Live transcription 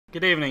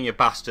Good evening, you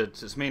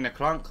bastards. It's me,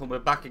 Clunk, and we're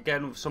back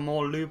again with some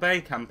more Liu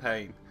Bei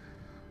campaign.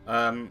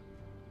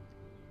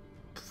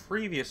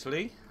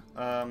 Previously,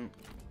 I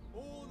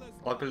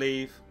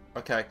believe...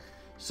 Okay,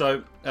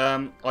 so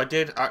I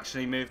did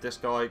actually move this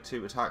guy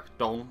to attack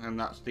Dong, and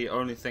that's the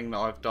only thing that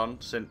I've done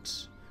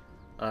since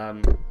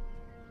the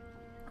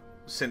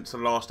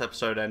last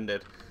episode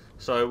ended.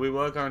 So we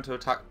were going to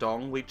attack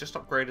Dong. We just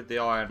upgraded the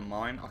iron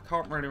mine. I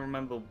can't really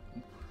remember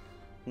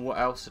what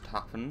else had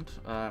happened.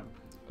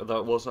 Although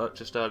it was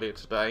just earlier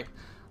today.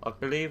 I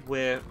believe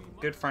we're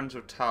good friends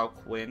with Tao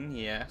Quinn,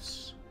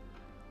 yes.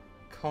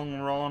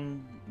 Kong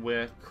Ron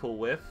we're cool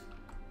with.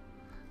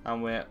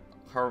 And we're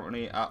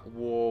currently at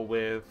war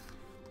with...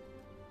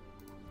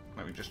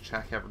 Let me just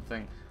check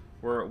everything.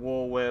 We're at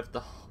war with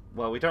the...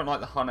 Well, we don't like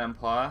the Han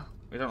Empire.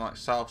 We don't like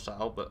Cao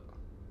Cao, but...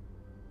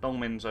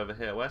 Dongmin's over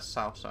here. Where's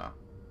Cao Cao?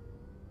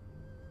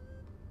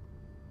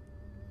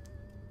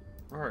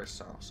 Where is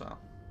Cao Cao?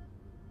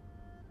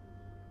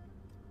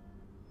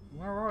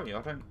 Where are you?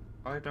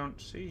 I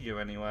don't see you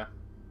anywhere.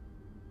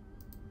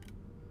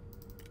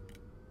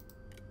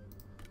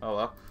 Oh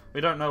well.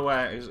 We don't know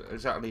where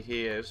exactly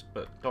he is,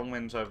 but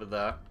Dongmin's over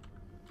there.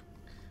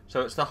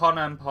 So it's the Han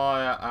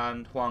Empire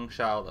and Huang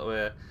Shao that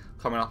we're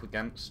coming up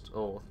against,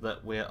 or that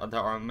are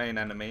our main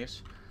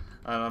enemies.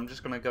 And I'm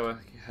just gonna go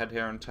ahead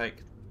here and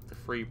take the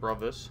three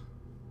brothers.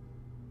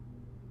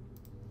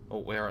 Oh,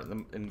 we're at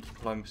the in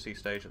diplomacy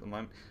stage at the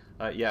moment.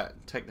 Yeah,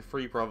 take the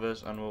three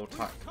brothers and we'll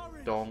attack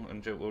Dong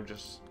and we'll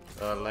just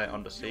lay it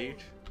under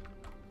siege.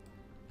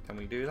 Can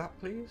we do that,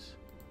 please?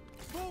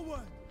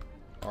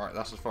 Alright,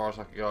 that's as far as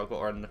I can go. I've got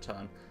to end the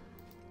turn.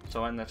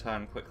 So end the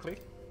turn quickly.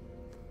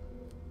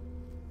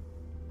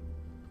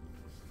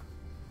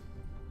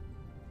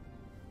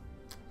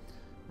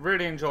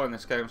 Really enjoying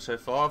this game so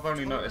far. I've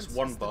only noticed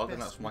one bug,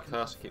 and that's my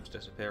cursor keeps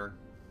disappearing.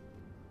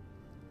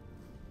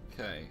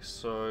 Okay,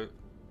 so...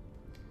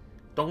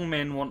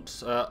 Dongmin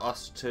wants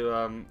us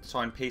to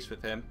sign peace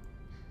with him.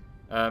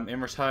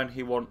 In return,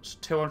 he wants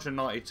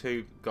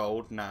 292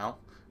 gold now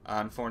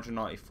and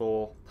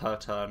 494 per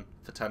turn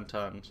for 10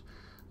 turns.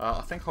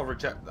 I think I'll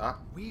reject that.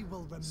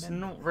 It's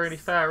not really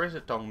fair, is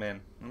it, Dongmin?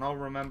 And I'll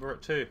remember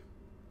it too.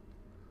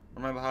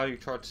 Remember how you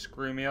tried to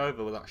screw me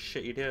over with that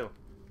shitty deal.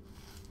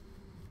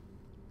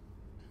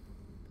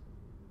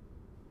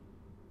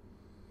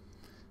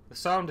 The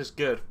sound is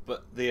good,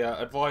 but the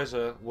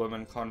advisor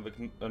woman kind of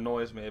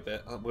annoys me a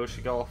bit. Will she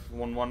go off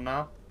 1-1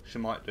 now? She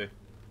might do.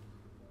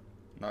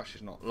 No,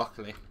 she's not,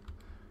 luckily.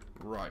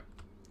 Right.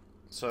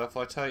 So if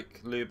I take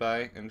Liu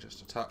Bei and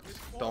just attack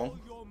Dong.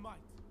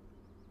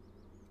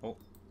 Oh,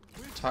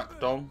 attack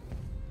Dong.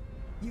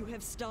 You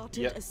have started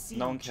yep, a siege.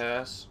 No one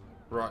cares.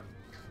 Right.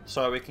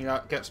 So we can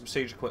get some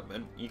siege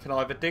equipment. You can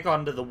either dig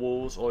under the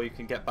walls or you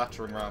can get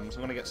battering rams.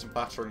 I'm going to get some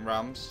battering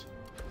rams.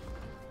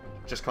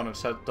 Just kind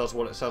of does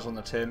what it says on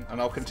the tin,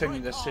 and I'll continue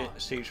this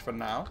siege for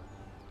now.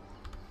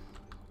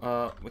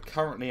 We're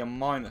currently on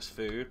minus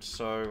food,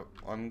 so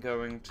I'm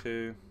going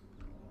to...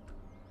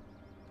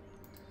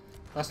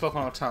 Let's look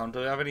on our town. Do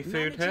we have any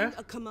food here?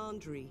 A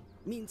commandery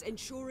means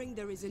ensuring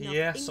there is enough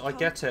yes, income. I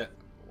get it.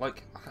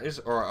 Like,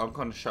 alright, I'm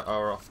going to shut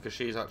her off because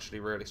she's actually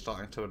really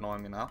starting to annoy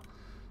me now.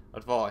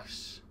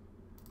 Advice.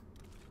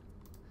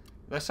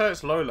 They say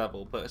it's low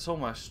level, but it's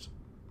almost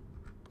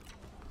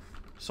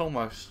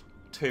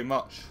too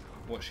much.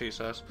 What she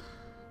says.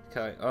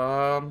 Okay,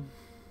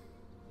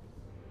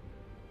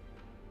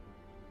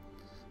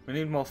 we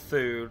need more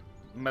food.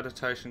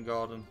 Meditation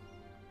garden.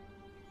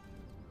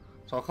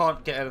 So I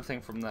can't get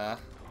anything from there.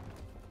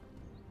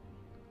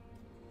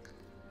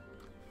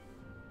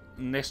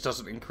 And this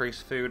doesn't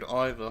increase food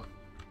either.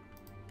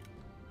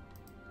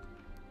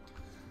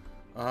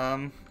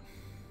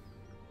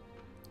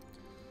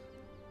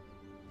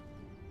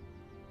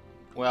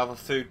 We have a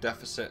food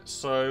deficit,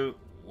 so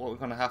what we're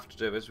going to have to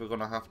do is we're going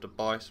to have to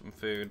buy some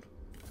food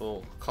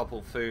for a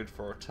couple food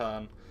for a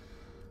turn.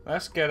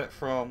 Let's get it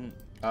from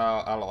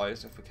our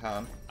allies if we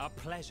can. A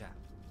pleasure.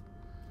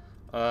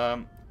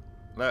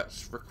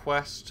 Let's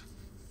request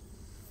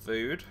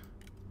food.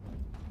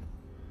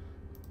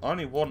 I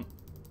only want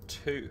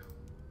 2.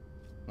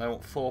 They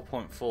want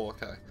 4.4,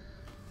 okay.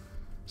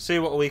 See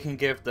what we can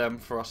give them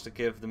for us to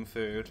give them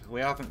food.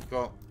 We haven't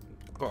got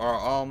our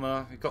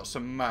armor, we've got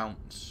some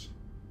mounts.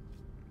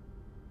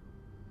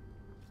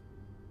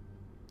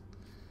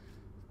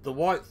 The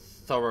white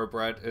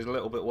thoroughbred is a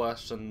little bit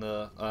worse than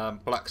the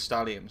black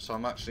stallion, so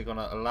I'm actually going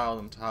to allow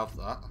them to have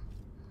that.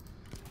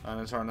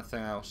 And is there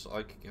anything else?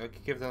 I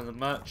could give them the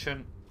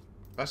merchant.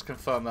 Let's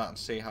confirm that and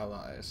see how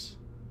that is.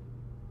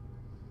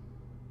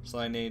 So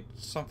they need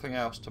something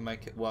else to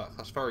make it work.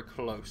 That's very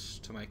close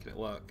to making it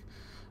work.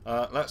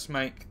 Let's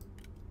make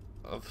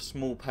a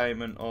small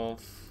payment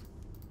of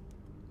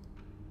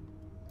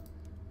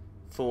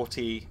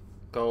 40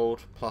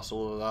 gold plus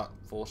all of that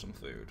for some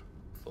food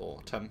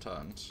for 10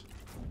 turns.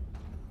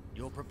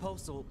 Your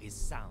proposal is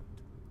sound.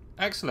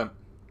 Excellent.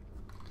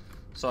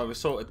 So we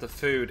sorted the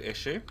food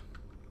issue.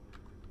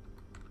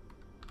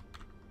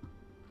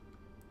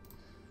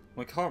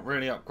 We can't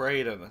really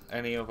upgrade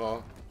any of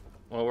our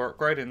Well, we're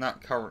upgrading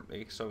that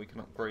currently, so we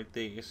can upgrade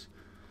these.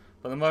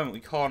 But at the moment,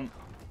 we can't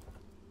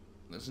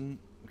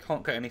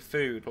get any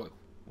food. Like,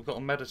 we've got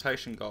a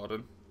meditation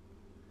garden,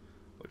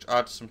 which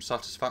adds some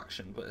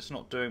satisfaction, but it's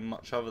not doing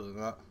much other than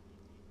that.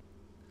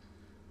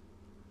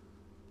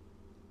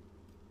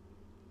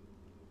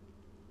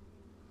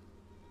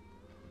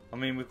 I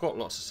mean, we've got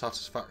lots of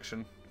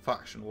satisfaction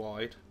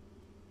faction-wide.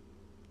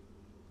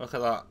 Look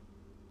at that.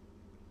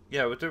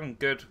 Yeah, we're doing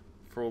good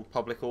for all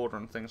public order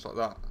and things like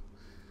that.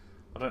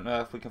 I don't know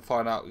if we can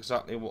find out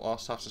exactly what our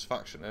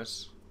satisfaction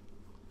is.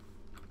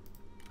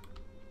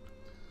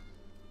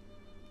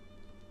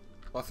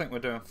 But I think we're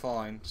doing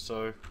fine,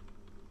 so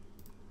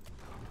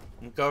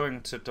I'm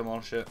going to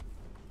demolish it.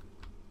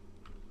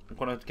 I'm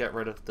going to get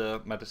rid of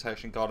the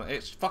meditation garden.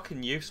 It's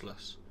fucking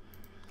useless.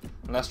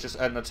 And let's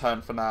just end the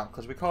turn for now,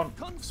 because we can't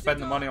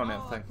spend the money on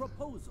anything.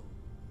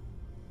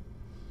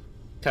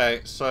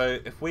 Okay, so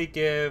if we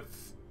give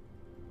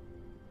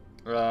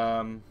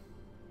our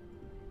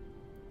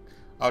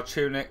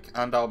tunic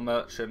and our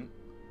merchant,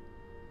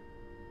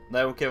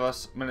 they will give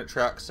us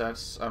military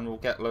access and we'll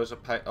get loads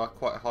of quite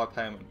a high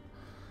payment.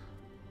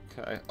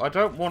 Okay, I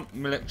don't want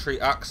military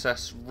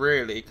access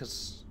really,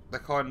 because they're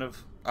kind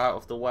of out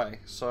of the way,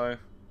 so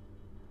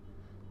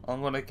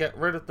I'm going to get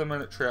rid of the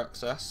military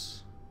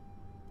access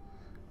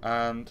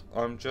and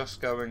I'm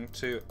just going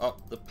to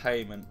up the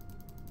payment.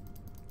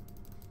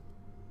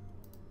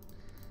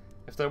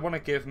 If they want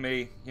to give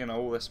me, you know,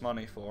 all this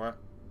money for it.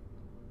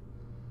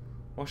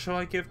 Or shall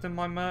I give them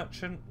my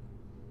merchant?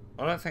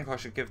 I don't think I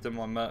should give them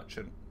my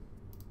merchant.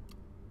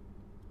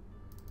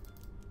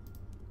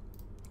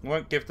 I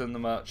won't give them the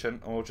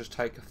merchant, or we'll just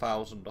take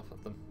 1,000 off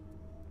of them.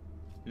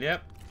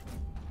 Yep.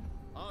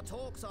 Our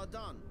talks are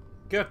done.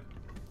 Good.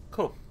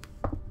 Cool.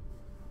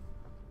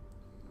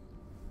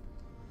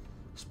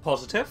 It's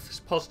positive.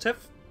 It's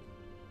positive.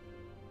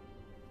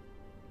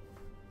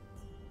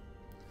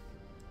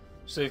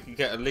 So you can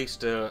get at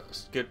least a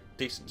good,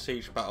 decent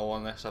siege battle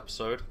on this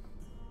episode.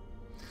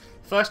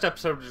 First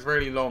episode was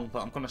really long,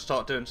 but I'm going to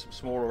start doing some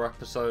smaller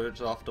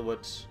episodes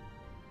afterwards.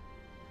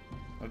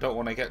 I don't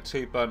want to get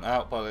too burnt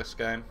out by this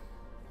game.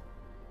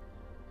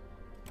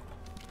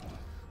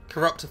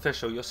 Corrupt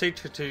official. Your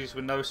siege continues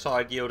with no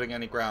side yielding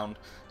any ground.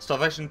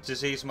 Starvation and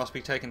disease must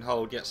be taken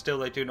hold, yet still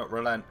they do not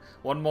relent.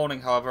 One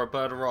morning, however, a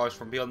bird arrives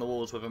from beyond the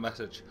walls with a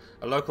message.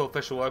 A local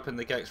official will open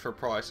the gates for a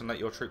price and let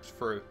your troops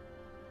through.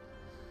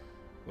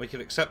 We can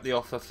accept the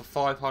offer for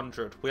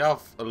 500. We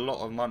have a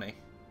lot of money.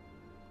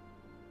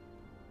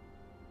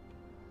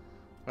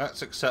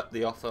 Let's accept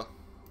the offer.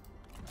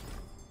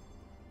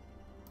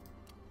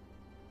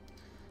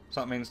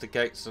 So that means the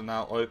gates are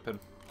now open.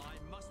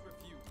 I must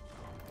refuse.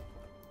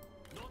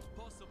 Not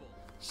possible.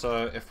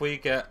 So if we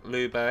get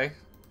Liu Bei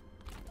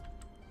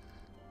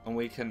and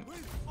we can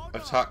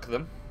attack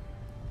them,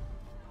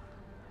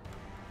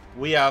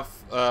 we have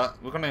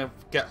we're going to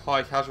get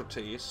high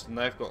casualties, and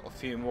they've got a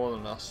few more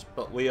than us,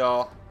 but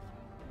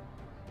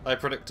they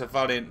predict a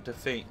valiant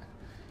defeat.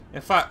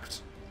 In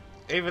fact,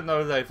 even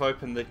though they've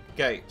opened the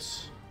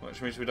gates,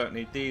 which means we don't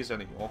need these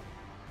anymore,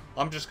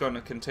 I'm just going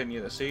to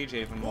continue the siege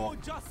even more.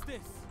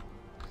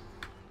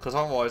 Because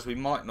otherwise we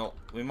might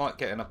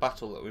get in a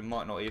battle that we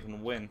might not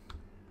even win,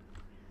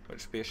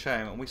 which would be a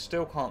shame. And we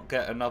still can't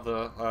get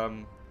another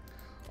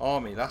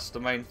army. That's the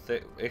main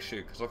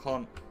issue, because I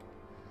can't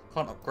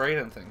upgrade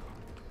anything.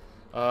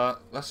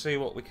 Let's see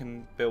what we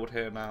can build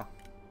here now.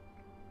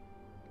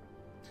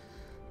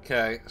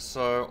 Okay,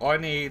 so I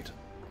need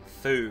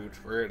food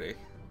really.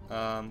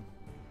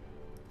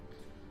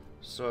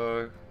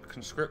 So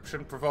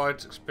conscription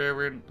provides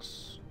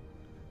experience.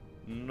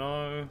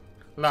 No.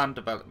 Land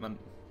development.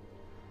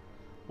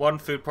 1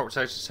 food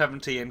population,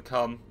 70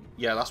 income.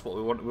 Yeah, that's what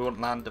we want. We want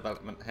land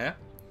development here.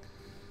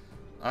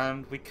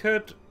 And we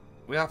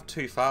have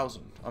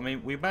 2,000. I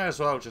mean, we may as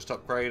well just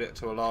upgrade it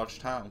to a large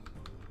town,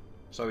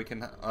 so we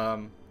can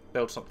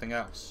build something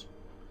else.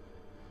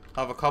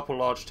 Have a couple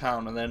large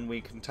town, and then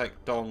we can take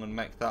Dong and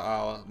make that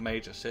our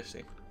major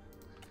city.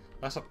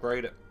 Let's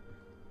upgrade it.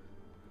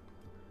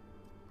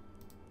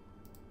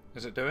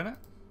 Is it doing it?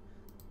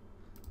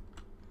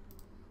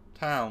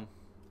 Town.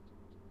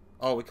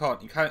 Oh, we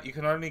can't. You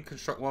can only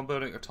construct 1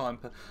 building at a time.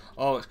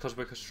 Oh, it's because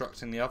we're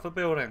constructing the other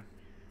building.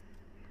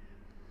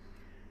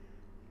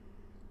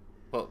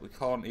 But we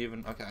can't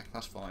even. Okay,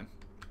 that's fine.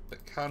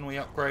 But can we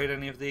upgrade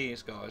any of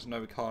these guys? No,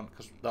 we can't,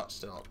 because that's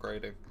still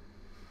upgrading.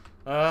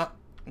 I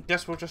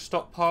guess we'll just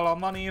stockpile our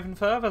money even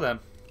further then.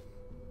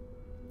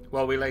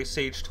 While we lay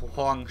siege to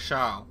Huang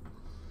Shao.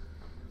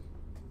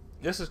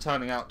 This is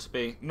turning out to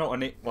be not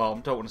an. Well, I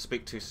don't want to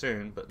speak too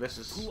soon, but this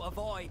is. To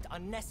avoid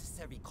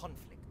unnecessary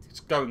conflict. It's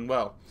going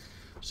well.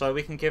 So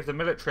we can give the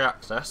military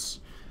access,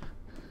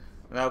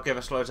 and they'll give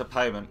us loads of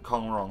payment.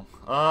 Kong Rong.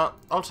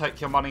 I'll take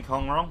your money,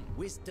 Kong Rong.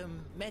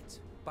 Wisdom met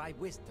by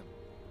wisdom.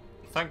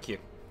 Thank you.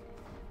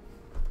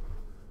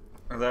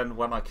 And then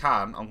when I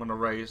can, I'm going to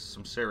raise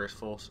some serious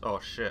force. Oh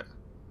shit.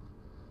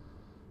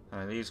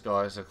 And these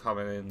guys are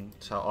coming in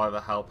to either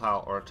help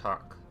out or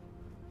attack.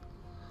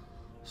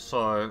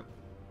 So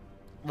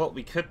what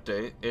we could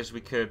do is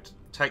we could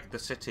take the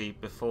city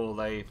before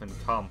they even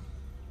come.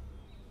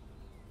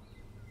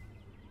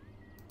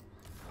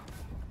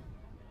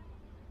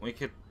 We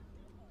could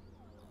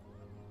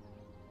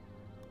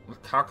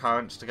Cao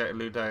instigated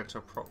Liu Bei into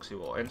a proxy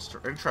war.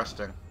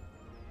 Interesting.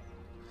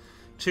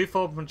 Two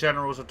former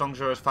generals of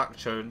Dongzhuo's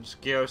factions,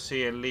 Guo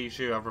Si and Li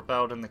Zhu, have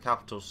rebelled in the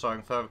capital,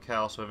 sowing further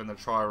chaos within the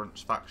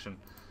Tyrant's faction.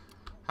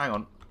 Hang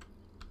on.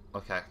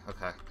 Okay.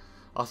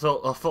 I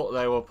thought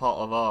they were part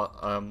of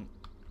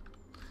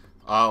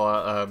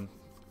our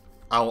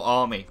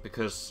army,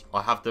 because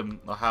I have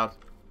them. I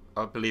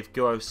believe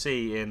Guo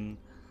Si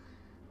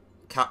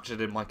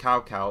captured in my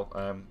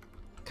Cao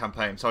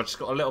campaign, so I just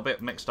got a little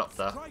bit mixed up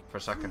there for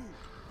a second.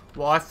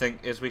 What I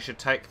think is we should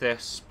take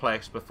this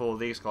place before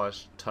these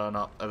guys turn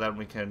up, and then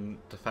we can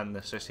defend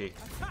the city.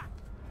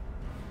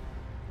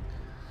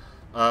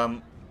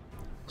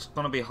 It's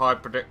gonna be high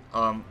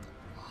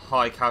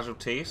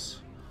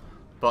casualties,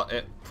 but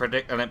it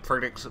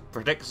predicts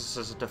us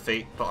as a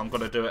defeat. But I'm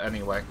gonna do it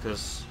anyway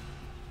because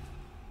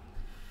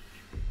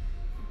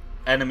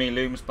enemy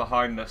looms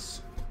behind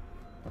us.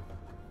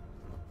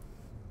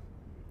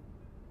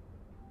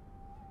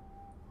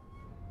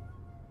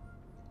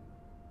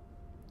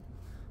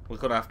 We're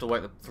gonna have to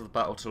wait for the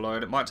battle to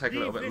load. It might take a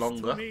little bit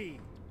longer.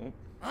 Oh.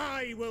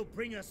 I will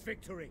bring us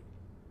victory.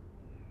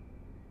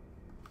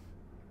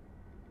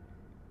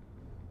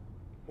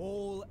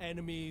 All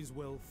enemies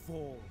will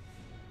fall.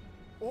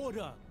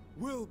 Order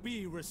will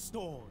be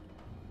restored.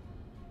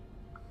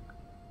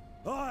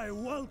 I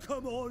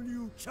welcome all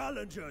new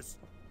challengers.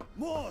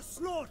 More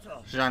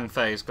slaughter. Zhang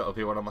Fei's got to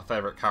be one of my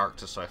favourite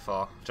characters so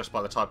far, just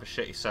by the type of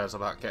shit he says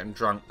about getting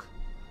drunk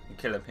and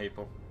killing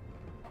people.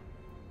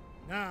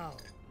 Now,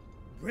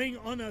 bring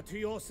honor to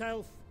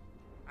yourself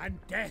and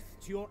death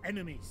to your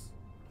enemies.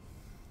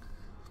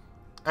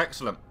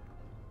 Excellent.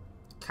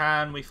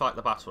 Can we fight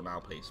the battle now,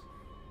 please?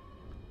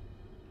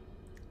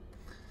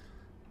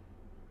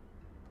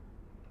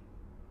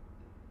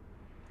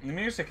 The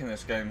music in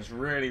this game is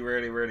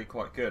really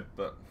quite good,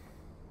 but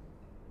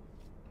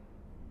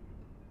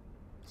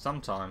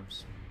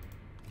sometimes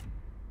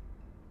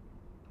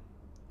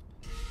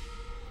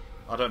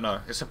I don't know.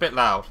 It's a bit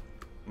loud.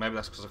 Maybe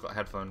that's because I've got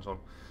headphones on.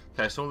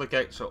 Okay, so all the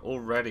gates are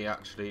already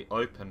actually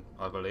open,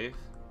 I believe.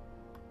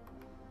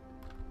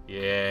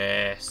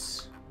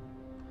 Yes.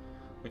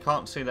 We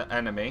can't see the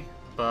enemy,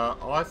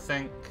 but I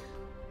think...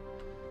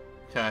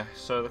 Okay,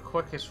 so the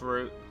quickest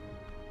route...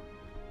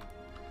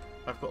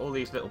 I've got all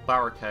these little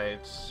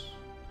barricades.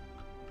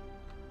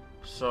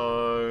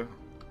 So...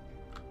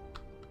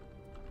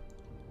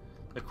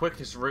 the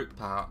quickest route,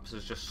 perhaps,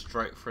 is just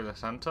straight through the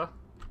centre.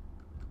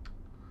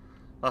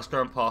 That's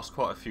going past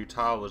quite a few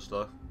towers,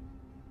 though.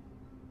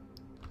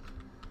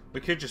 We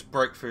could just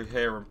break through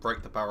here and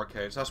break the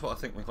barricades. That's what I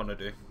think we're going to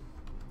do.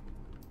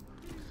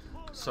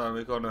 So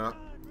we're going to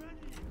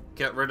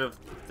get rid of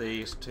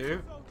these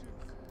two.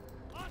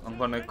 I'm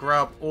going to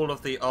grab all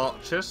of the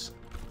archers.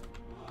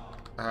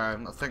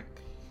 And I think...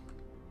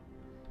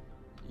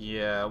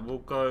 yeah, we'll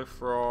go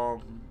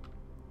from...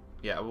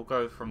 yeah, we'll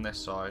go from this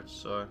side,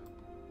 so...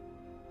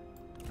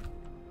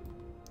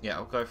 yeah,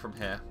 we'll go from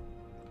here.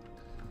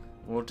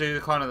 We'll do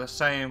kind of the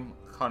same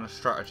kind of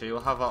strategy.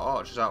 We'll have our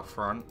archers out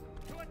front.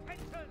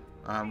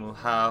 And we'll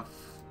have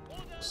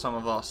some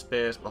of our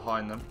spears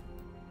behind them.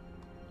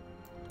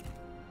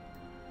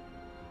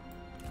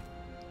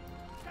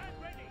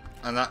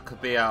 And that could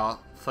be our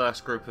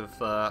first group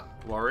of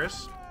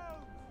warriors.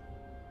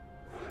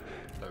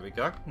 There we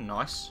go.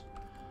 Nice.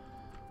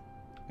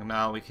 And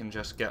now we can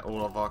just get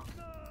all of our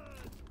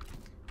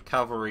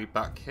cavalry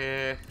back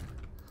here.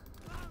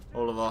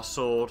 All of our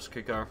swords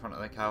could go in front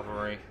of the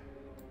cavalry.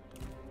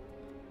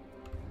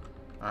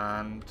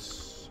 And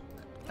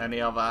any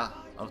other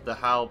of the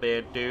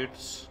halberd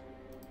dudes.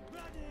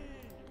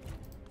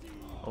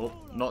 Oh,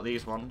 not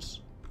these ones.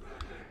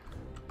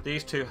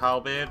 These two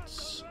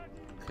halberds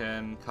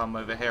can come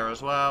over here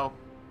as well.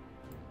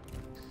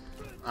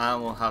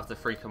 And we'll have the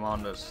three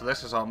commanders. So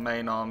this is our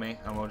main army,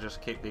 and we'll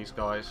just keep these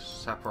guys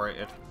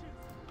separated.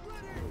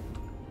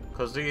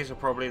 Because these are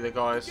probably the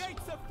guys...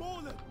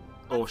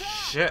 oh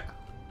shit!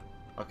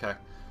 Okay.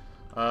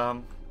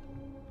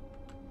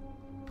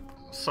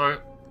 So, I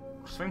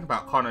was thinking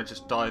about kind of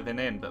just diving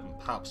in, but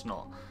perhaps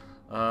not.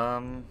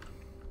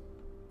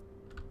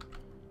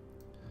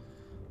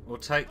 We'll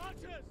take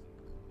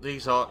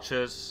these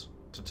archers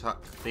to attack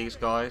these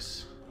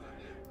guys.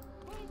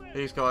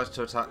 These guys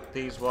to attack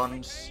these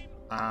ones.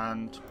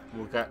 And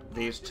we'll get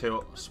these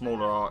two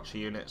smaller archer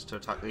units to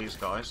attack these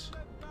guys.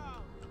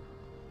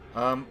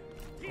 I'm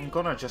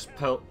gonna just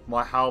put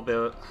my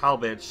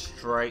halberd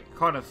straight,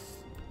 kind of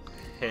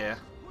here.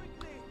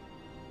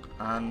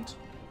 And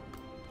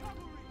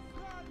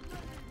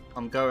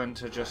I'm going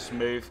to just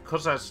move,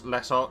 because there's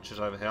less archers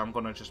over here, I'm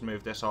gonna just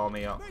move this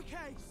army up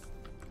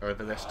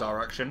over this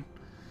direction.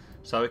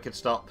 So we can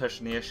start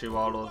pushing the issue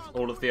while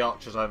all of the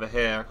archers over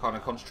here are kind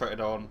of concentrated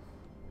on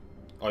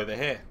over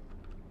here.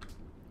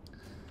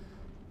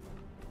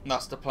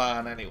 That's the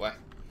plan anyway.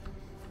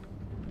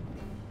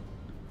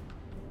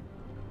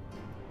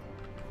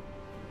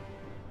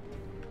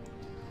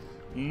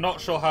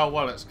 Not sure how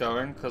well it's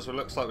going, because it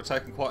looks like we're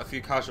taking quite a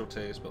few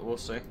casualties, but we'll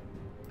see.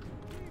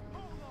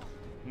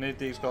 Need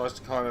these guys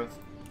to kind of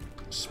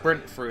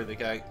sprint through the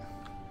gate.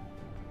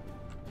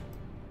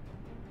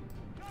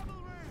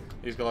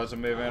 These guys are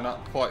moving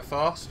up quite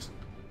fast.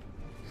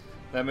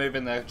 They're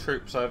moving their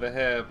troops over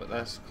here, but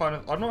there's kind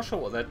of... I'm not sure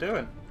what they're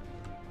doing.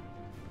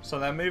 So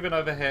they're moving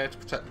over here to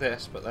protect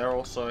this, but they're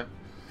also...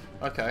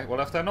 Okay, well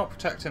if they're not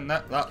protecting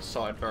that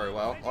side very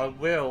well, I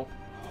will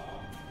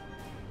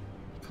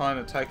kind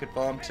of take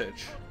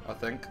advantage, I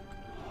think.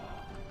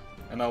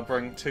 And I'll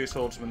bring 2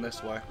 swordsmen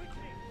this way.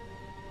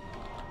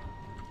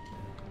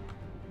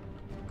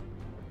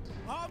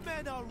 Our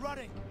men are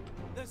running,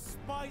 the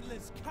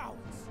spineless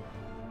cowards.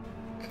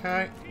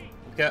 Okay,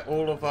 get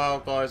all of our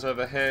guys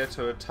over here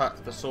to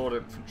attack the sword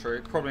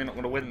infantry. Probably not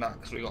going to win that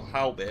because we got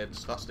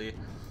halberds. That's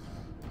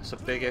a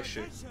big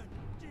issue.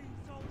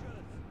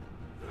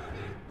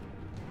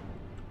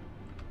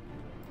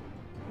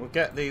 We'll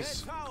get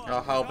these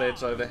our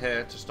halberds over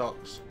here to start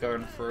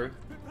going through,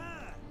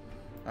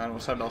 and we'll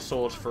send our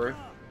swords through.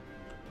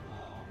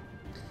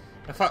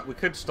 In fact, we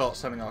could start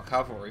sending our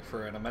cavalry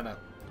through in a minute.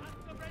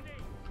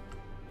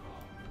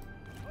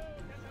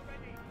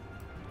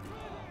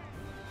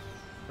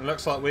 It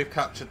looks like we've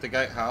captured the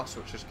gatehouse,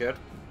 which is good.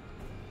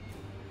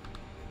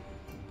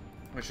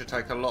 We should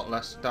take a lot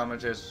less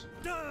damages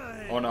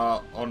on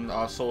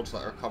our swords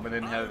that are coming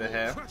in over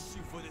here.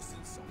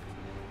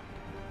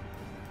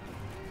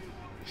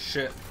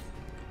 Shit.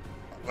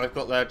 They've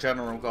got their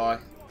general guy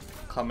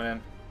coming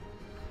in.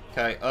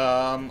 Okay,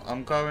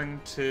 I'm going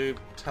to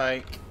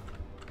take...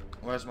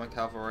 Where's my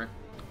cavalry?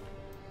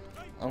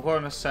 I'm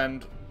going to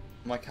send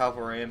my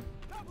cavalry in.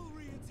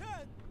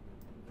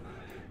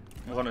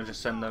 I'm going to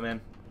just send them in.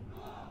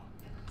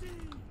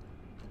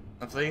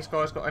 Have these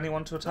guys got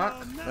anyone to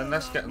attack? Then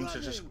let's get them to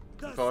just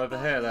go over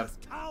here then.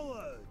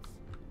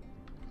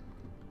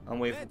 And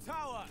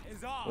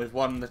we've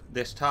won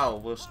this tower.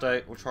 We'll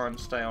try and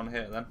stay on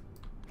here then.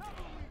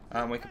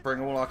 And we can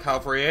bring all our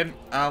cavalry in,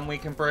 and we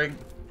can bring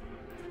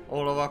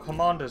all of our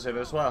commanders in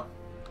as well.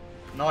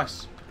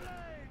 Nice.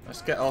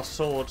 Let's get our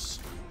swords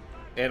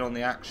in on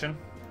the action.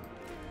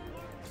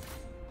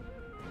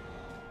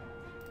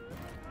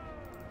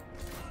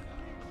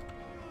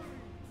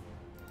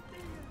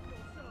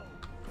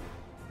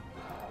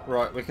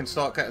 Right, we can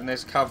start getting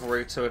this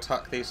cavalry to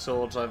attack these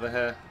swords over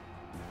here.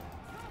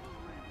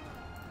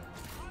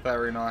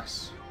 Very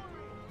nice.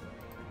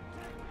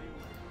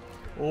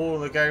 Oh,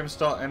 the game's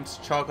starting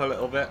to chug a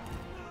little bit.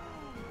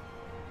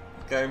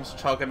 The game's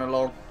chugging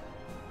along.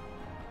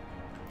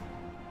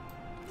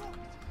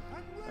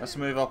 Let's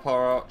move up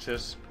our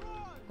archers.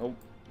 Oh.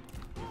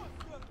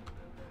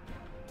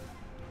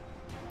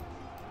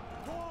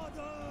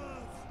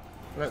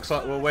 Looks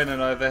like we're winning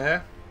over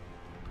here.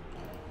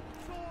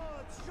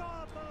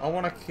 I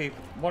wanted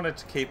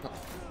to keep.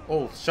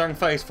 Oh, Zhang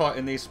Fei's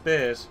fighting these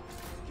spears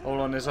all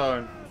on his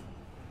own.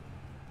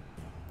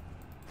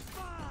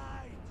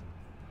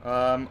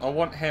 I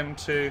want him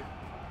to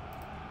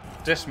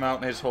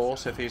dismount his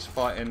horse if he's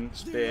fighting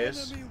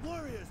spears.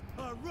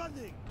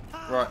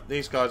 Right,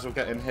 these guys will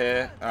get in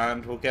here,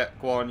 and we'll get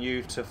Guan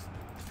Yu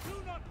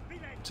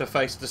to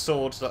face the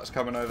swords that's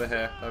coming over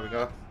here. There we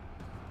go.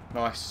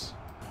 Nice.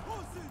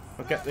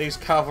 We'll get these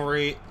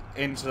cavalry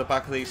into the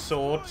back of these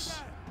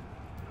swords.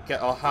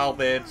 Get our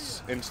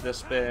halberds into the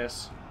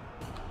spears.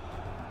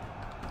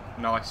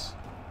 Nice.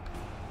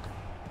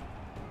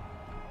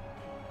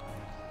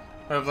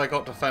 What have they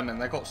got defending?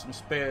 They've got some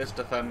spears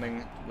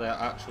defending their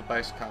actual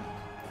base camp.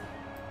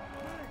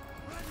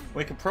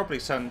 We could probably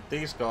send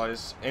these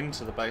guys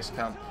into the base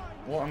camp.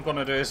 What I'm going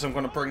to do is I'm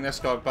going to bring this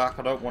guy back.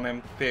 I don't want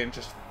him being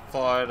just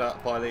fired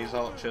at by these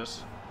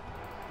archers.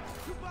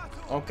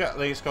 I'll get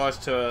these guys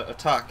to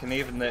attack, and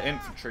even the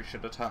infantry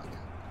should attack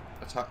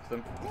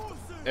them.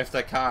 If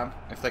they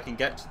can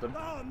get to them.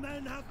 Our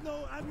men have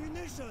no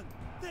ammunition.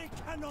 They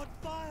cannot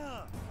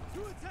fire.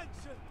 To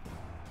attention.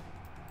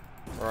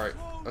 Right,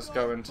 let's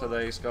go into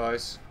these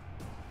guys.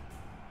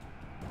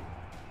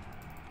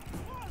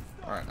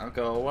 Alright, now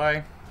go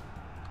away.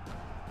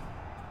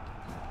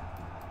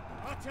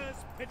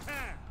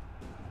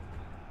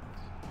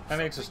 I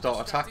need to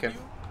start attacking.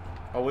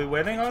 Are we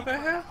winning over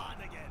here?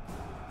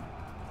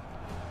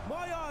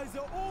 My eyes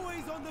are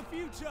always on the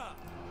future.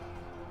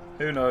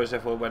 Who knows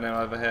if we're winning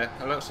over here?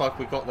 It looks like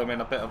we got them in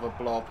a bit of a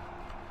blob.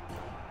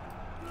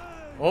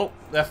 Oh,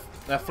 they're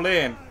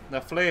fleeing.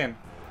 They're fleeing.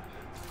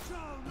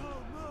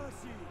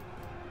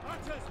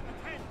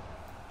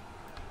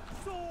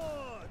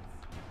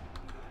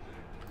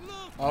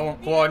 I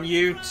want Guan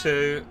Yu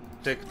to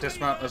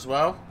dismount as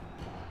well.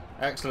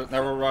 Excellent,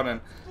 they're all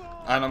running.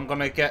 And I'm going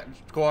to get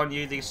Guan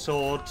Yu these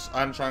swords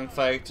and Zhang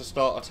Fei to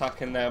start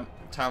attacking their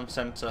town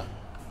centre.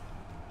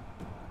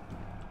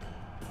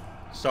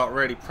 Start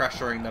really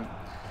pressuring them.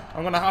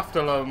 I'm going to have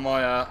to lower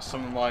my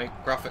some of my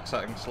graphic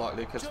settings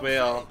slightly because we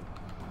are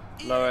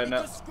lowering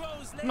it.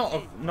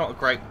 Not a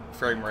great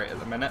frame rate at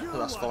the minute, but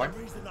that's fine.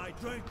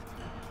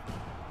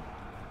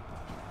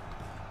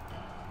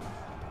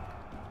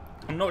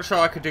 I'm not sure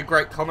I could do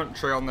great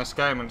commentary on this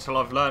game until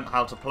I've learned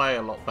how to play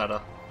a lot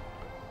better.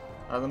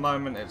 At the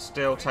moment, it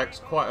still takes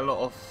quite a lot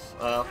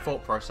of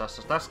thought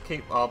processes. Let's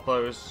keep our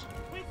bows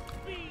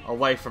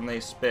away from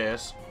these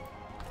spears.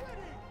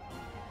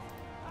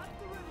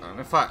 And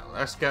in fact,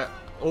 let's get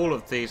all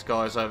of these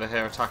guys over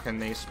here attacking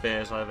these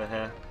spears over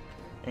here,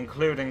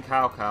 including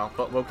Cao Cao.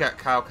 But we'll get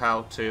Cao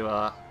Cao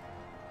to...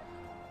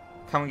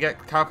 can we get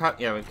Cao Cao?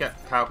 Yeah, we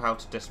get Cao Cao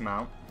to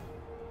dismount.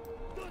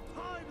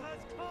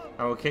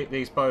 And we'll keep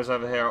these bows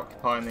over here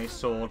occupying these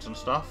swords and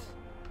stuff.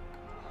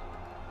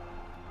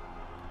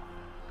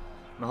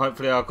 And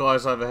hopefully our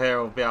guys over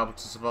here will be able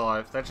to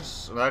survive. They're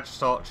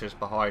just archers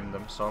behind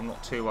them, so I'm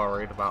not too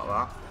worried about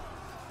that.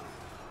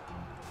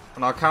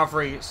 And our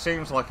cavalry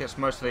seems like it's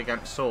mostly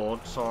against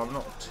swords, so I'm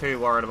not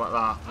too worried about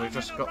that. We've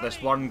just got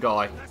this one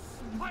guy,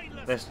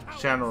 this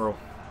general,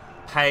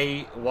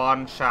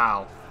 Huang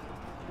Shao.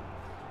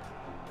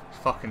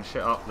 Fucking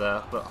shit up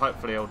there, but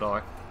hopefully he'll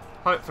die.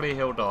 Hopefully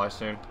he'll die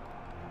soon.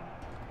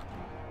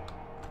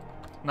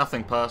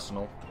 Nothing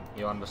personal,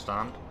 you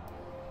understand.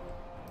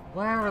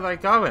 Where are they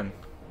going?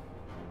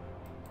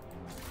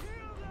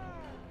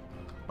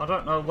 I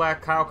don't know where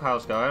Cao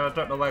Cao's going. I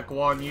don't know where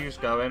Guan Yu's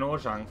going or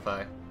Zhang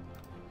Fei.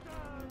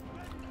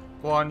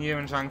 Guan Yu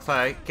and Zhang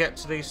Fei, get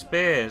to these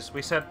spears.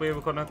 We said we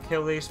were going to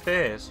kill these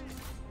spears.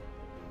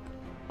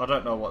 I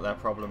don't know what their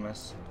problem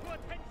is.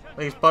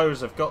 These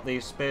bows have got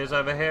these spears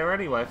over here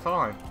anyway,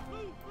 fine.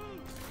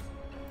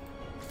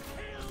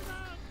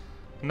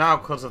 Now,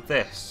 because of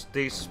this,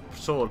 these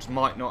swords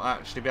might not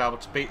actually be able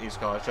to beat these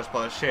guys just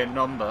by the sheer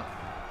number.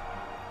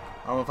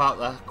 And without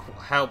the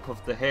help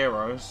of the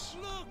heroes,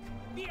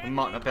 we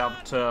might not be able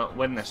to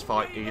win this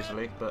fight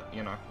easily, but,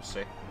 you know, we'll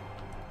see.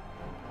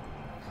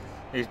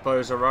 These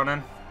bows are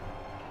running.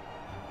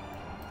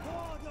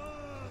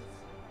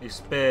 These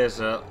spears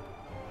are...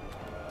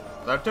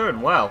 they're doing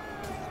well.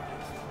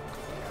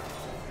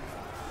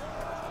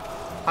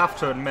 Have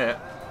to admit,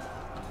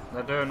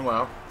 they're doing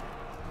well.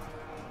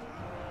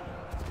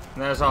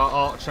 And there's our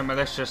archer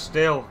militia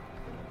still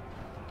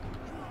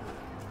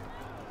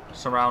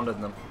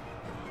surrounding them.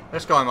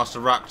 This guy must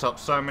have racked up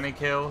so many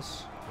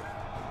kills.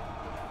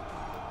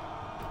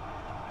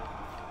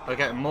 They're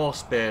getting more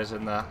spears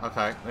in there.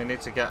 Okay, we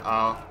need to get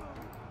our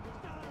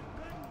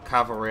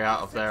cavalry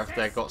out of there if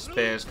they've got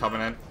spears coming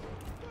in.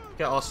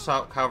 Get our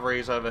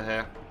cavalries over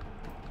here.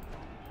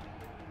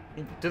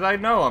 Do they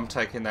know I'm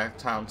taking their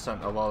town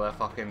centre while they're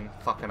fucking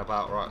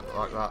about right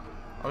like that?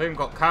 I've even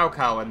got Cao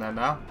Cao in there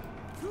now.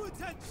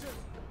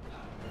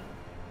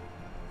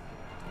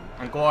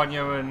 And Guan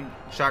Yu and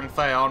Zhang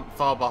Fei aren't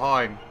far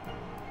behind.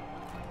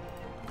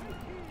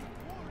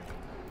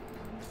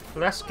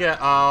 Let's get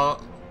our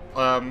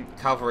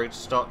cavalry to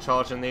start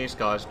charging these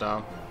guys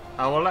down.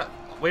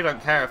 We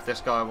don't care if this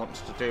guy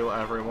wants to do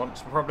whatever he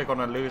wants. We're probably going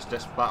to lose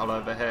this battle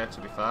over here,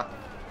 to be fair.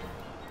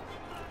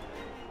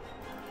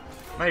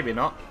 Maybe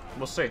not.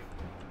 We'll see.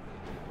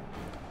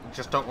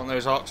 Just don't want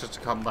those archers to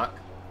come back.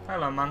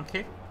 Hello,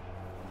 monkey.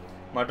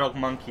 My dog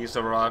Monkey's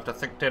arrived. I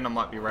think dinner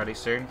might be ready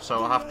soon, so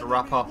I'll have to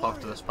wrap up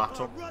after this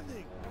battle.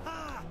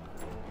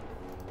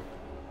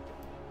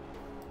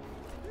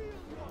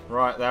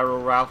 Right, they're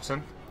all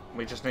routing.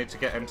 We just need to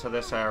get into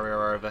this area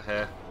over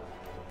here,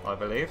 I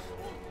believe.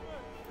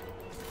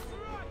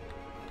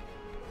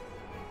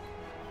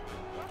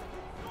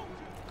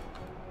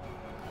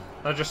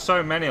 There are just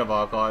so many of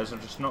our guys,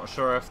 I'm just not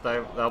sure if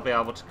they'll be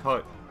able to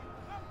cope.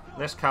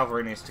 This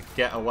cavalry needs to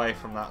get away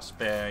from that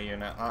spear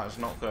unit. That is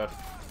not good.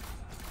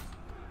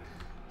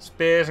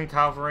 Spears and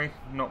cavalry,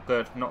 not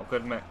good. Not a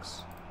good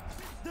mix.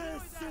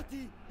 This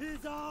city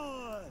is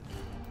ours.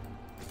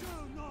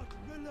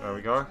 There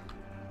we go.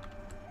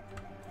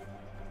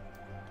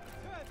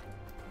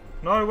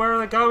 No, where are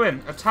they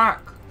going?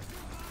 Attack!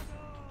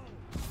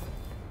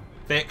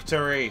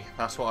 Victory!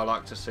 That's what I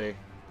like to see.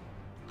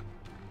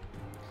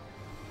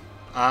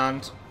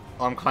 And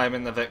I'm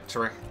claiming the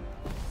victory.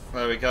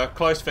 There we go.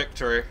 Close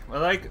victory.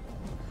 Well,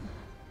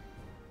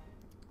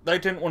 they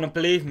didn't want to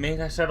believe me.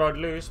 They said I'd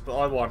lose, but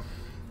I won.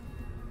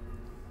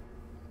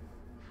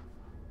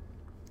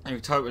 And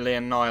we totally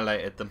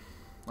annihilated them.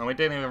 And we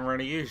didn't even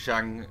really use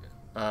Zhang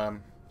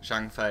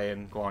Fei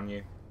and Guan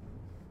Yu.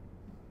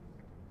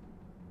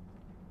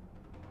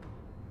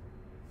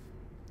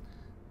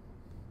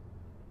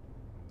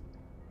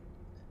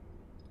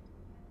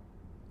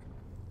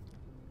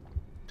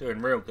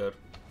 Doing real good.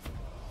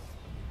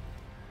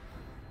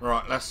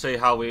 Right, let's see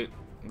how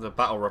the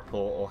battle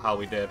report, or how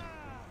we did.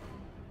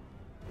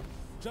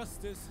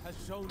 Justice has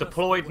shown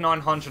Deployed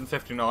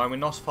 959, we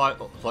lost like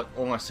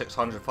almost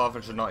 600,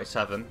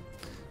 597.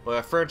 We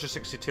have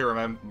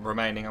 362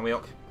 remaining, and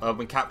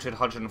we captured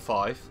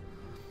 105.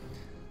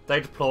 They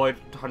deployed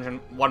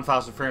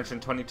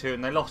 1,322,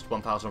 and they lost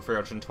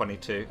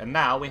 1,322. And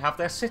now we have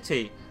their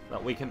city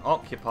that we can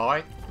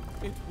occupy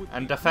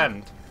and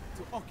defend.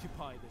 to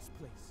occupy this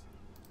place.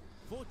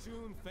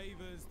 Fortune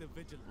favors the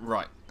vigilant.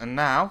 Right, and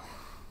now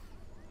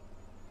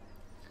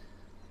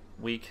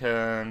we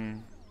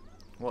can...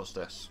 what's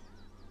this?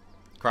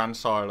 Grand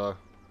Silo.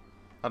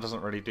 That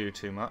doesn't really do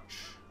too much.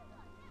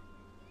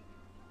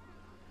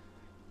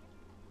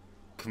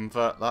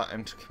 convert that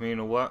into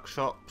communal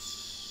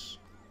workshops.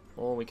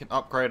 Or we can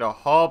upgrade our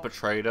harbour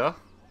trader.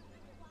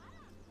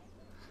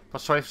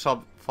 Plus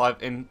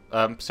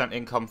 25%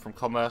 income from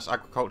commerce.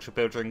 Agriculture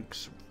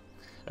buildings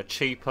are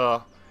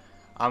cheaper.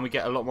 And we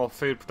get a lot more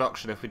food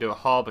production if we do a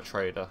harbour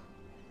trader.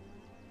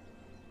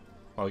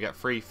 Well, we get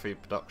free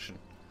food production.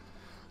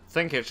 I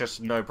think it's just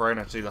a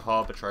no-brainer to do the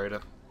harbour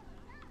trader.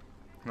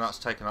 And that's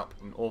taken up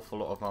an awful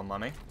lot of our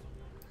money.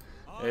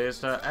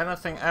 Is there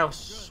anything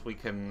else we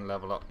can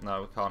level up?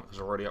 No, we can't because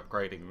we're already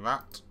upgrading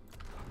that.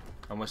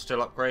 And we're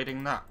still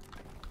upgrading that.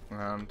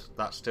 And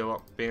that's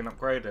still being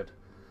upgraded.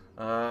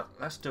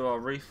 Let's do our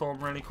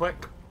reform really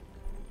quick.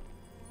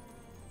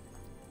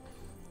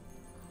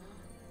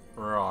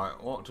 Right,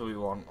 what do we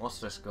want? What's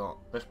this got?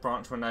 This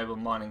branch will enable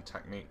mining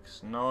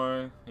techniques.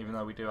 No, even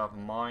though we do have a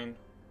mine.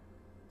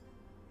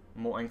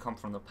 More income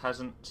from the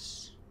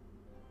peasants.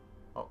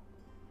 Oh.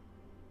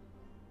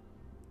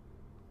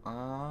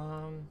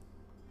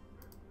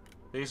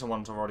 These are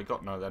ones I've already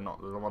got. No, they're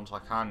not. They're the ones I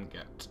can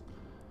get.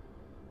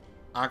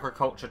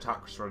 Agriculture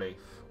tax relief.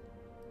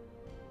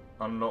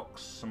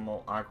 Unlocks some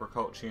more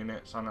agriculture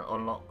units, and it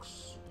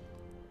unlocks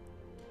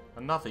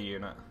another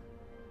unit.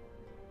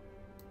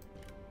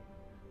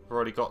 I've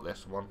already got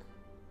this one.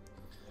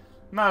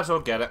 Might as well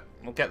get it.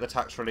 We'll get the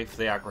tax relief for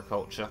the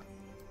agriculture.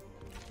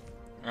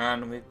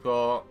 And we've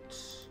got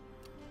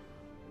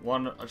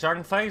one.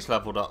 Zhang Fei's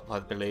leveled up, I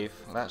believe.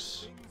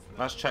 Let's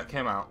check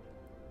him out.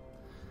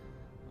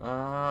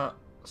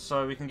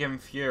 So we can give him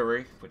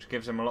Fury, which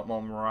gives him a lot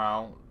more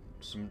morale,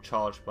 some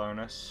charge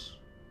bonus.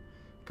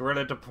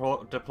 Guerrilla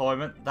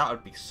deployment, that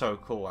would be so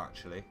cool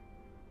actually.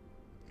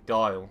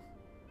 Guile.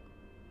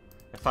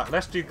 In fact,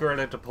 let's do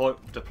guerrilla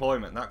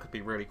deployment, that could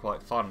be really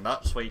quite fun.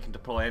 That's where you can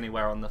deploy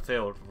anywhere on the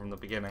field from the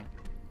beginning.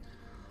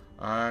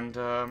 And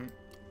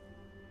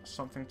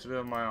something to do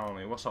with my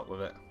army, what's up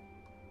with it?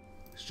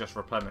 It's just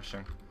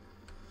replenishing.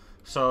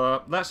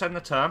 So let's end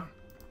the turn.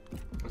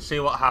 See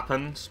what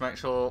happens, make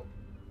sure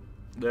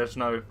there's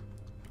no...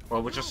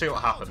 Well, we'll just see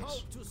what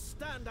happens.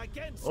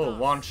 Oh,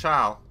 Huang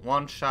Shao.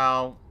 Huang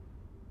Shao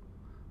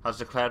has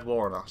declared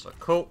war on us.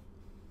 Cool.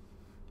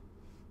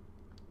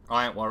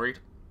 I ain't worried.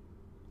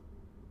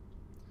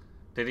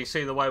 Did he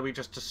see the way we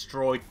just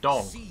destroyed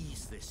Dong?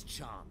 Seize this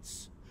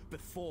chance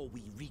before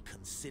we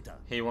reconsider.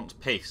 He wants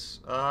peace.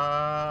 No.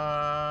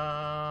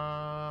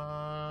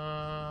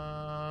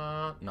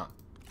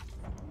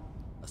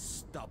 A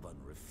stubborn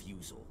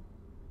refusal.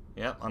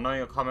 Yep, I know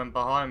you're coming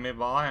behind me,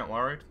 but I ain't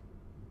worried.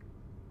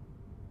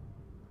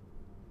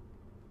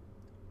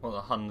 What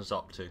the Hun's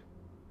up to?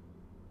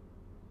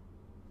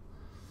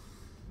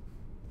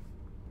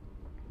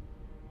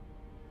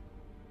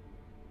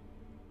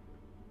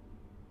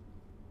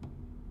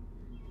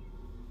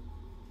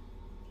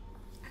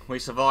 We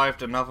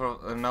survived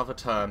another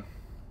turn,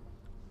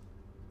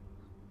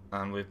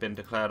 and we've been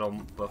declared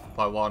on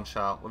by Huang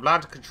Shao. With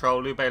land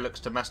control, Liu Bei looks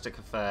domestic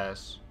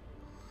affairs.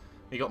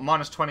 We got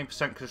minus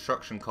 20%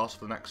 construction cost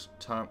for the next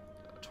turn,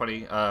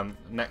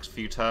 next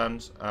few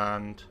turns,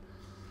 and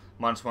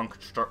 -1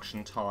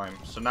 construction time.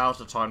 So now's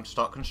the time to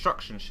start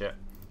constructing shit.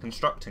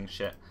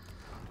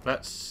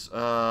 Let's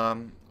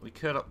we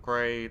could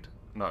upgrade.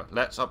 No,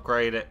 let's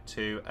upgrade it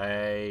to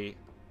a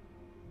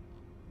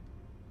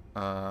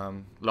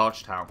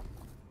large town.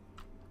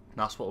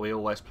 That's what we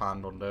always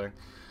planned on doing.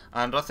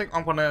 And I think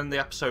I'm going to end the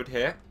episode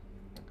here.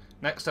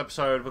 Next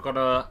episode we're going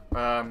to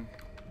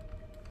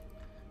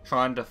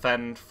try and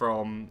defend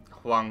from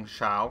Huang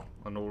Shao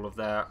and all of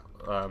their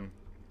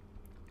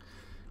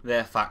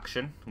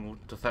faction. We'll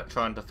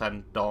try and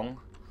defend Dong.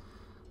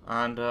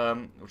 And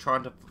we'll try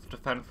and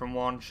defend from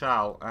Huang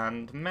Shao.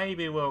 And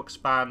maybe we'll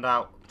expand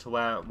out to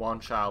where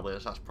Huang Shao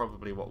is. That's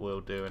probably what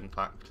we'll do, in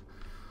fact.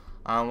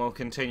 And we'll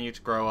continue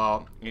to grow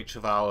our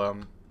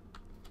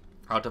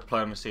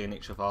diplomacy in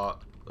each of our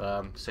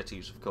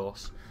cities, of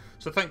course.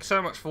 So thank you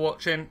so much for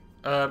watching.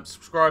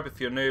 Subscribe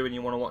if you're new and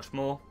you want to watch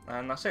more.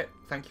 And that's it.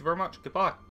 Thank you very much. Goodbye.